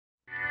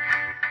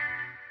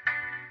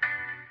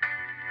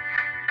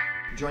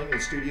joining me in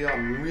the studio.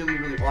 I'm really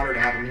honored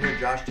to have him here.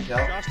 Josh Tickell.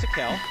 Josh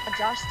Tickell.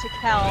 Josh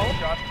Tickell.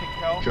 Josh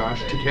Tickell.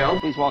 Josh Tickell.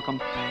 Please welcome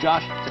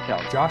Josh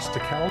Tickell. Josh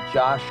Tickell.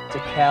 Josh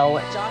Tickell.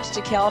 Josh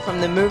Tickell from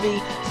the movie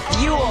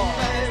Fuel.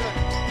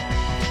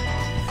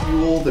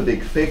 Fuel, The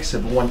Big Fix,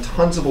 have won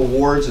tons of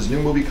awards. His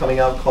new movie coming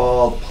out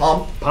called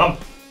Pump.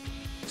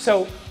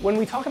 So when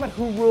we talk about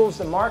who rules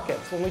the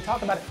markets, when we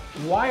talk about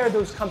why are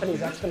those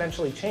companies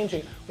exponentially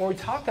changing, when we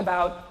talk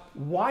about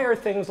why are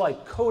things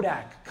like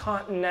Kodak,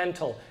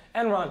 Continental,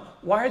 Enron,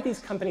 why are these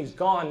companies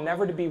gone,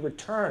 never to be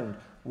returned?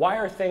 Why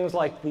are things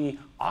like the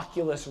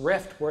Oculus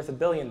Rift worth $1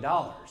 billion?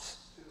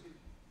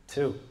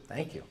 Two,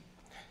 thank you.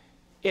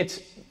 It's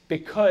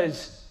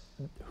because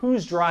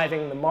who's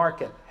driving the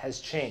market has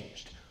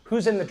changed.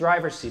 Who's in the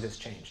driver's seat has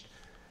changed.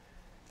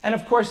 And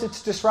of course,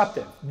 it's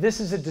disruptive. This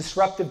is a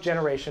disruptive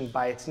generation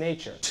by its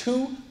nature.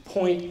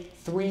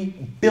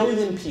 2.3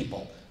 billion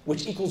people,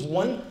 which equals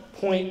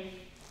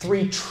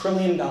 $1.3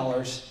 trillion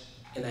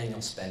in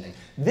annual spending.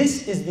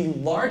 This is the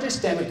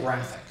largest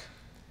demographic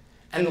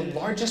and the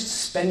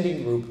largest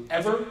spending group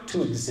ever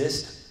to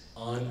exist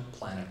on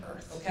planet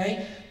Earth,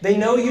 okay? They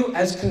know you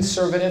as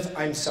conservative,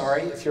 I'm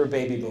sorry if you're a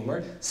baby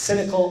boomer,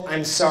 cynical,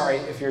 I'm sorry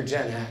if you're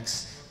Gen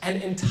X,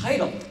 and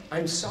entitled,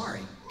 I'm sorry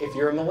if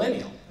you're a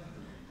millennial.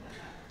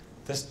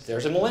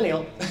 There's a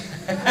millennial.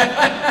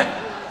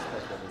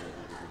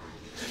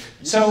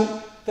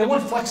 So they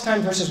want flex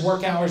time versus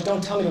work hours.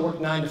 Don't tell me to work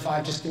 9 to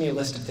 5. Just give me a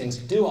list of things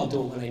to do. I'll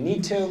do it when I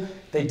need to.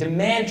 They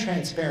demand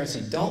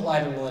transparency. Don't lie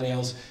to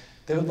millennials.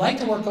 They would like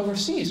to work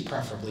overseas,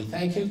 preferably.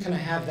 Thank you. Can I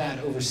have that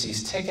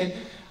overseas ticket?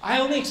 I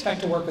only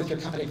expect to work with your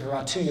company for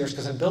about 2 years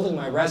because I'm building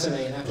my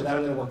resume, and after that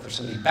I'm going to work for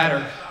somebody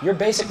better. You're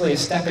basically a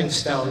stepping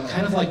stone,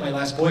 kind of like my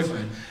last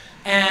boyfriend.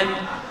 And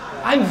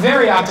I'm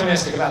very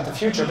optimistic about the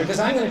future because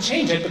I'm going to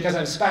change it because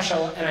I'm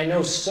special and I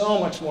know so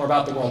much more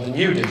about the world than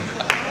you do.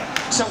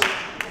 So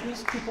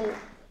these people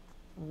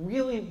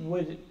really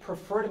would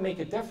prefer to make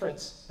a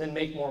difference than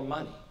make more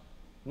money.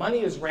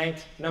 Money is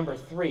ranked number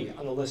 3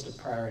 on the list of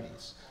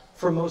priorities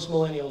for most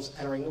millennials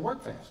entering the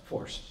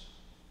workforce.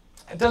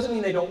 It doesn't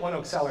mean they don't want to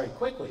accelerate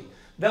quickly.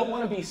 They'll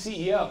want to be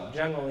CEO,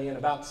 generally in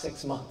about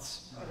 6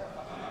 months.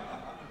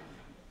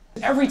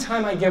 Every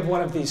time I give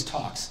one of these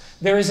talks,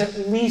 there is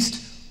at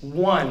least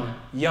one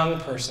young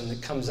person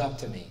that comes up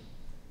to me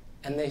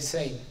and they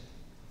say,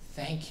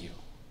 thank you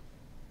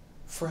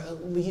for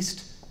at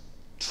least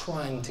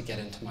trying to get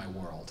into my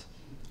world.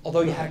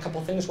 Although you had a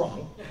couple things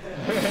wrong.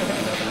 He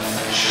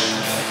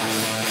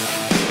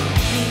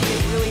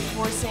is really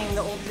forcing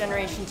the older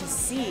generation to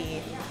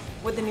see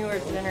what the newer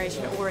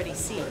generation already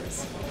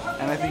sees.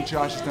 And I think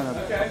Josh has done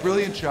a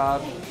brilliant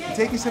job in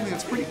taking something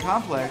that's pretty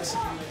complex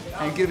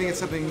and giving it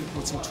something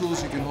with some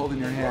tools you can hold in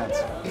your hands.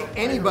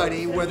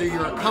 Anybody, whether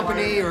you're a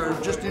company or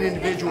just an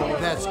individual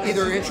that's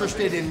either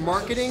interested in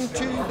marketing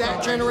to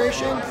that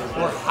generation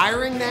or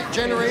hiring that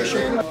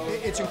generation,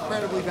 it's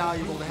incredibly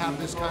valuable to have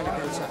this kind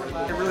of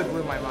insight. It really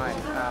blew my mind,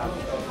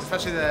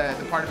 especially the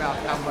part about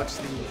how much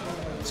the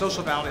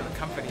social value of the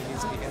company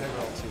needs to be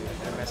integral to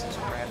their message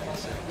and branding.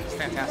 So it's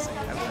fantastic.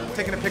 I'm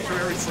taking a picture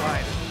of every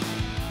slide.